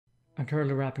I'm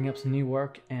currently wrapping up some new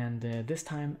work, and this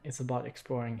time it's about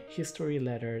exploring history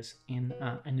letters in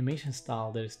an animation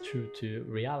style that is true to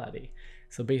reality.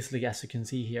 So basically, as you can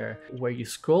see here, where you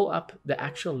scroll up the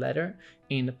actual letter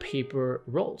in paper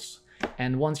rolls,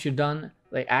 and once you're done,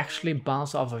 they actually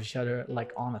bounce off of each other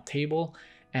like on a table.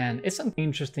 And it's an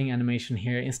interesting animation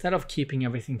here. Instead of keeping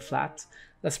everything flat,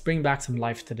 let's bring back some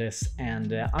life to this,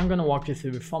 and I'm gonna walk you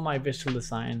through from my visual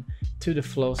design to the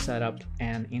flow setup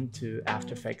and into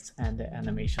After Effects and the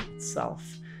animation itself.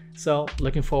 So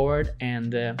looking forward,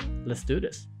 and let's do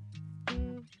this.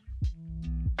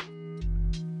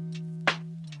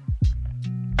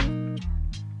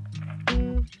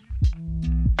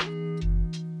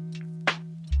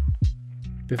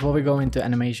 Before we go into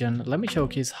animation, let me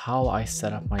showcase how I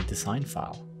set up my design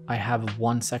file. I have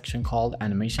one section called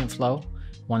animation flow,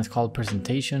 one is called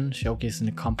presentation, showcasing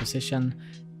the composition,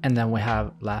 and then we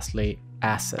have lastly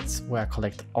assets, where I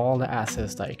collect all the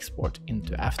assets that I export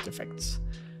into After Effects.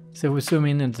 So if we zoom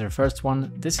in into the first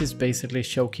one, this is basically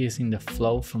showcasing the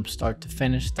flow from start to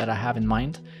finish that I have in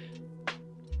mind.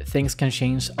 Things can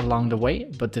change along the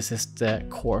way, but this is the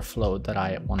core flow that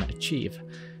I want to achieve.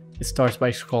 It starts by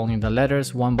scrolling the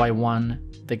letters one by one.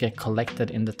 They get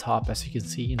collected in the top, as you can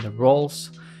see in the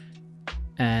rolls.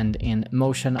 And in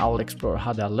motion, I will explore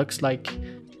how that looks like.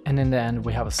 And in the end,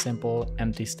 we have a simple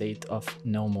empty state of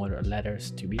no more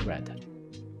letters to be read.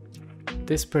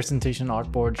 This presentation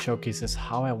artboard showcases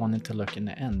how I want it to look in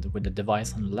the end, with the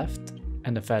device on the left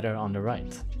and the feather on the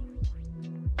right.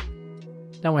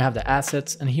 Then we have the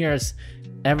assets, and here's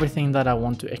everything that I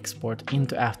want to export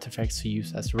into After Effects to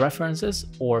use as references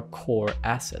or core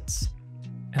assets.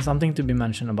 And something to be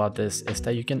mentioned about this is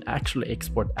that you can actually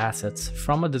export assets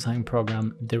from a design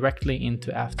program directly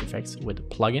into After Effects with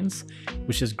plugins,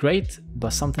 which is great,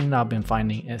 but something that I've been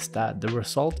finding is that the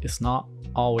result is not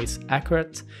always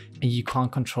accurate, and you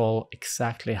can't control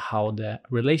exactly how the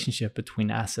relationship between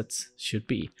assets should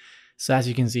be. So as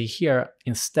you can see here,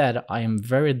 instead, I am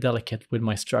very delicate with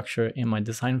my structure in my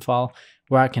design file,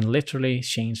 where I can literally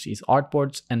change these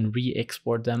artboards and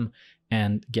re-export them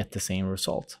and get the same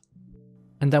result.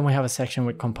 And then we have a section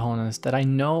with components that I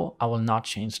know I will not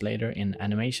change later in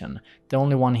animation. The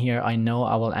only one here I know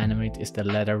I will animate is the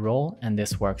letter roll, and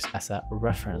this works as a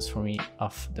reference for me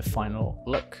of the final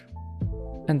look.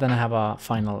 And then I have a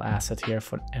final asset here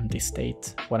for empty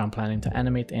state, what I'm planning to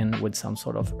animate in with some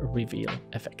sort of reveal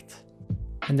effect.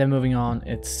 And then moving on,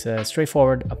 it's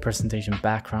straightforward, a presentation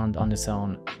background on its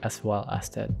own, as well as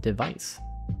the device.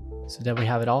 So there we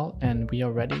have it all, and we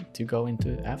are ready to go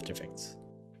into After Effects.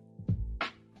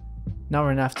 Now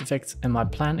we're in After Effects, and my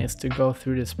plan is to go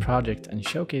through this project and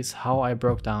showcase how I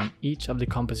broke down each of the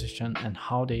composition and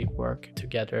how they work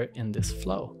together in this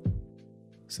flow.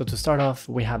 So to start off,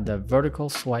 we have the vertical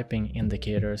swiping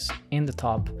indicators in the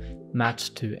top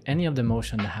matched to any of the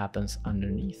motion that happens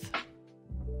underneath.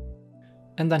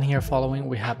 And then here following,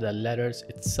 we have the letters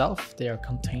itself. They are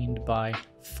contained by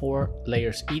 4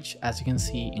 layers each, as you can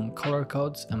see in color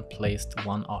codes, and placed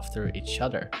one after each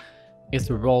other. It's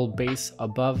the roll base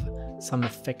above, some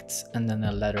effects, and then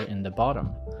a letter in the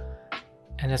bottom.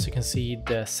 And as you can see,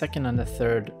 the second and the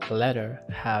third letter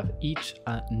have each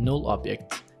a null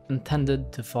object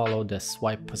intended to follow the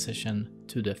swipe position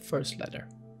to the first letter.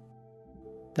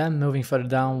 Then moving further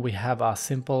down, we have a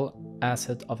simple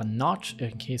asset of a notch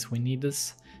in case we need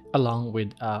this, along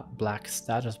with a black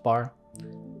status bar.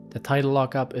 The title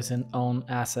lockup is an own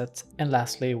asset, and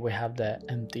lastly we have the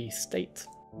empty state.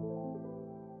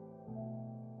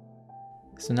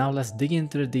 So now let's dig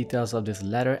into the details of this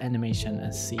letter animation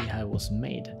and see how it was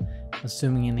made. I'm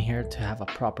zooming in here to have a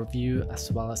proper view,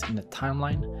 as well as in the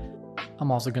timeline.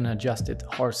 I'm also going to adjust it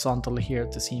horizontally here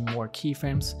to see more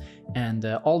keyframes, and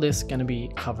all this is going to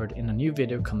be covered in a new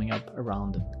video coming up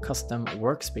around custom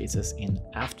workspaces in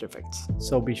After Effects.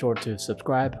 So be sure to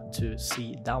subscribe to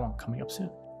see that one coming up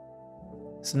soon.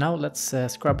 So now let's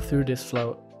scrub through this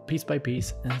flow piece by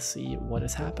piece and see what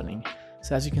is happening.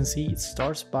 So as you can see, it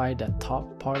starts by the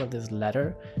top part of this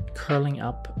letter curling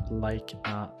up like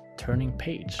a turning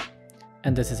page.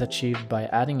 And this is achieved by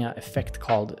adding an effect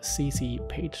called CC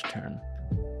Page Turn.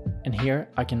 And here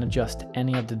I can adjust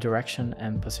any of the direction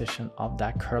and position of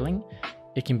that curling.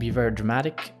 It can be very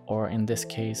dramatic, or in this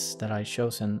case that I've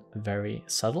chosen, very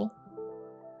subtle.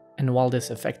 And while this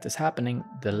effect is happening,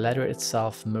 the letter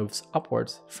itself moves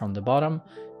upwards from the bottom,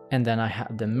 and then I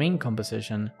have the main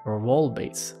composition, or roll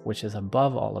base, which is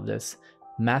above all of this,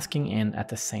 masking in at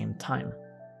the same time.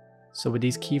 So with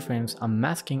these keyframes, I'm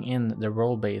masking in the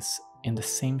roll base in the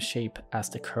same shape as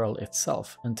the curl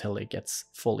itself until it gets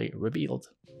fully revealed.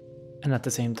 And at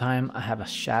the same time, I have a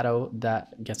shadow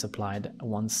that gets applied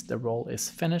once the roll is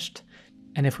finished.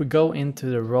 And if we go into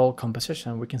the roll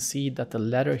composition, we can see that the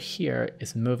letter here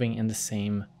is moving in the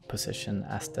same position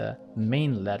as the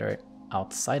main letter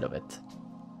outside of it.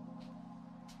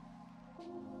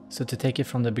 So to take it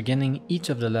from the beginning, each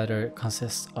of the letters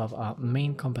consists of a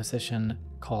main composition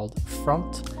called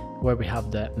front, where we have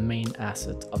the main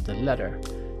asset of the letter.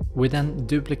 We then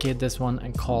duplicate this one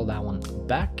and call that one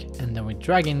back, and then we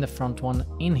drag in the front one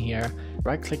in here,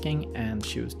 right clicking and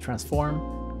choose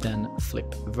transform, then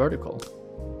flip vertical.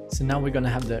 So now we're gonna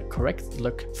have the correct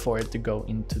look for it to go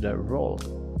into the roll.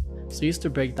 So just to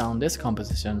break down this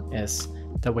composition is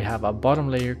that we have a bottom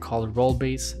layer called roll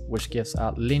base, which gives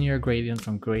a linear gradient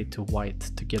from gray to white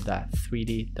to give that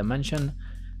 3D dimension.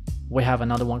 We have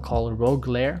another one called roll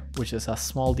glare, which is a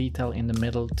small detail in the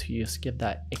middle to just give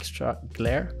that extra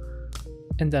glare.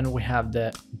 And then we have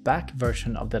the back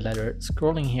version of the letter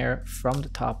scrolling here from the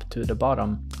top to the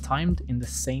bottom, timed in the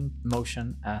same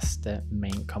motion as the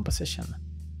main composition.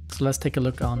 So let's take a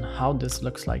look on how this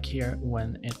looks like here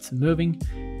when it's moving.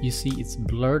 You see it's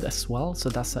blurred as well, so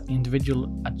that's an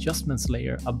individual adjustments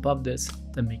layer above this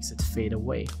that makes it fade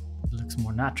away. It looks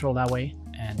more natural that way,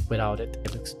 and without it,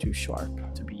 it looks too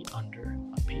sharp to be under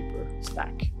a paper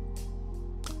stack.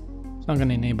 So I'm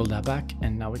gonna enable that back,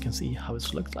 and now we can see how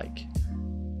it looks like.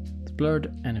 It's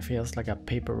blurred and it feels like a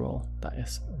paper roll that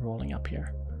is rolling up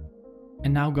here.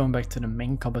 And now going back to the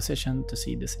main composition to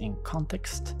see this in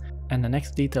context. And the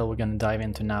next detail we're going to dive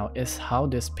into now is how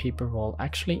this paper roll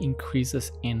actually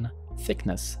increases in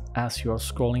thickness as you're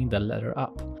scrolling the letter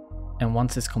up. And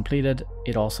once it's completed,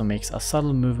 it also makes a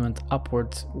subtle movement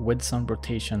upwards with some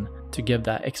rotation to give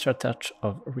that extra touch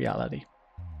of reality.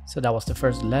 So that was the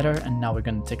first letter, and now we're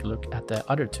going to take a look at the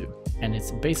other two. And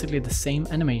it's basically the same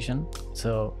animation,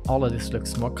 so all of this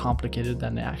looks more complicated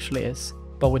than it actually is,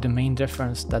 but with the main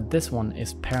difference that this one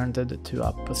is parented to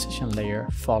a position layer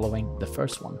following the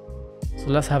first one. So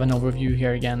let's have an overview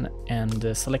here again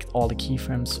and select all the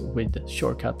keyframes with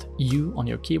shortcut U on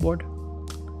your keyboard.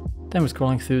 Then we're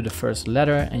scrolling through the first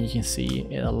letter, and you can see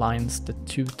it aligns the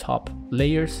two top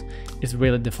layers. It's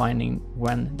really defining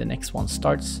when the next one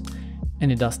starts,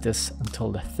 and it does this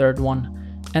until the third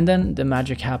one. And then the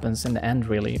magic happens in the end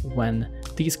really when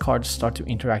these cards start to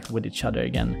interact with each other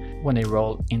again when they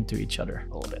roll into each other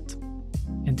a little bit.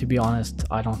 And to be honest,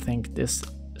 I don't think this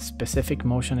specific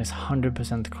motion is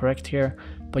 100% correct here,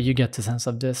 but you get the sense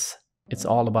of this. It's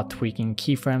all about tweaking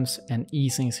keyframes and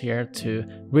easings here to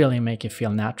really make it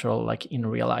feel natural like in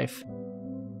real life.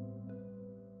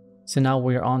 So now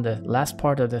we're on the last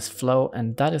part of this flow,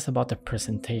 and that is about the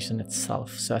presentation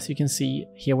itself. So as you can see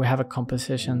here, we have a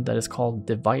composition that is called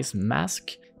device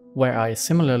mask, where I,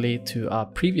 similarly to a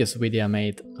previous video I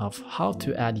made of how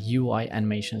to add UI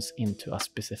animations into a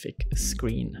specific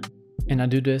screen. And I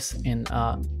do this in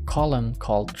a column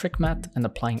called trick mat and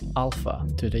applying alpha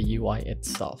to the UI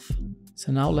itself.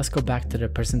 So now let's go back to the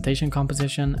presentation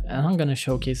composition, and I'm going to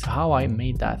showcase how I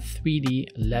made that 3D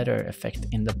letter effect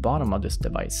in the bottom of this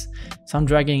device. So I'm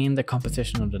dragging in the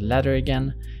composition of the letter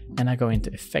again, and I go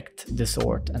into effect,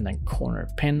 distort, and then corner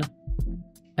pin.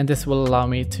 And this will allow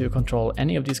me to control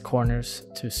any of these corners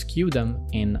to skew them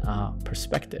in a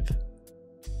perspective.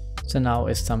 So now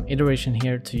it's some iteration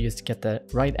here to just get the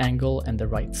right angle and the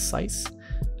right size,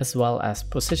 as well as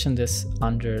position this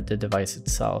under the device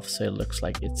itself so it looks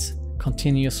like it's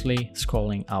continuously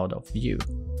scrolling out of view.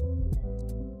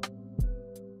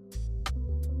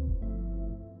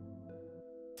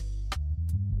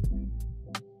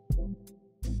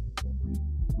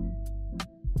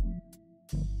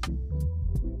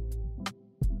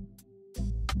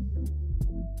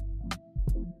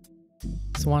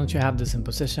 So once you have this in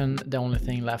position, the only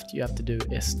thing left you have to do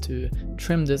is to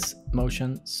trim this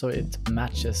motion so it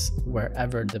matches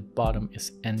wherever the bottom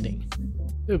is ending.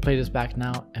 We'll play this back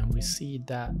now, and we see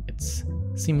that it's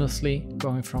seamlessly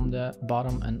going from the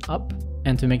bottom and up.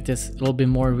 And to make this a little bit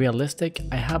more realistic,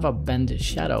 I have a bend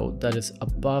shadow that is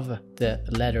above the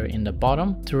letter in the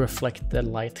bottom to reflect the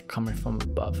light coming from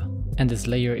above. And this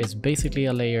layer is basically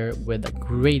a layer with a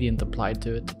gradient applied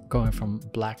to it, going from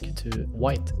black to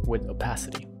white with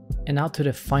opacity. And now to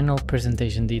the final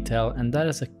presentation detail, and that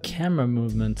is a camera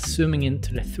movement zooming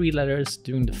into the three letters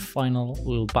doing the final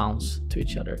little bounce to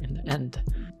each other in the end.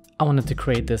 I wanted to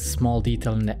create this small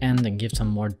detail in the end and give some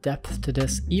more depth to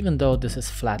this, even though this is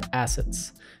flat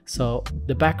assets. So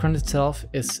the background itself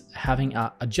is having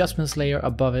an adjustments layer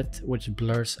above it, which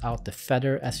blurs out the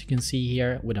feather, as you can see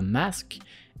here, with a mask.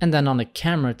 And then on the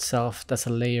camera itself, that's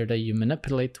a layer that you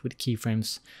manipulate with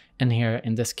keyframes. And here,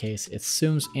 in this case, it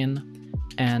zooms in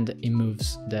and it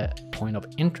moves the point of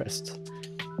interest.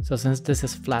 So since this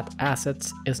is flat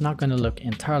assets, it's not going to look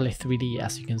entirely 3D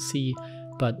as you can see,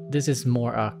 but this is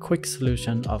more a quick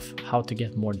solution of how to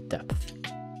get more depth.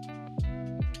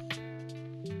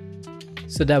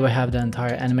 So there we have the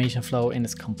entire animation flow in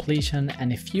its completion,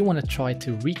 and if you want to try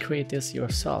to recreate this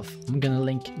yourself, I'm going to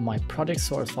link my project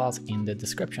source files in the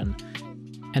description.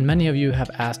 And many of you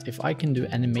have asked if I can do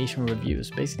animation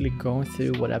reviews, basically going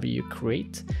through whatever you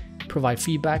create, provide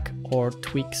feedback or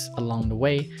tweaks along the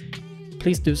way.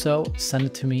 Please do so, send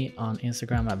it to me on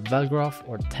Instagram at Velgroff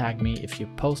or tag me if you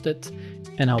post it,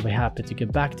 and I'll be happy to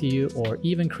get back to you or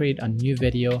even create a new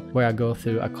video where I go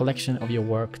through a collection of your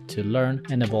work to learn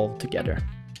and evolve together.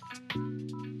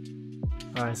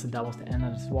 Alright, so that was the end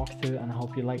of this walkthrough and I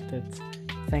hope you liked it.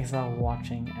 Thanks a lot for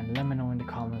watching and let me know in the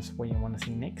comments what you want to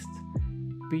see next.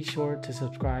 Be sure to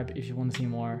subscribe if you want to see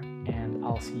more, and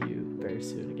I'll see you very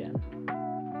soon again.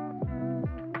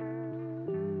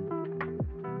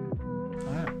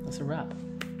 Alright, that's a wrap.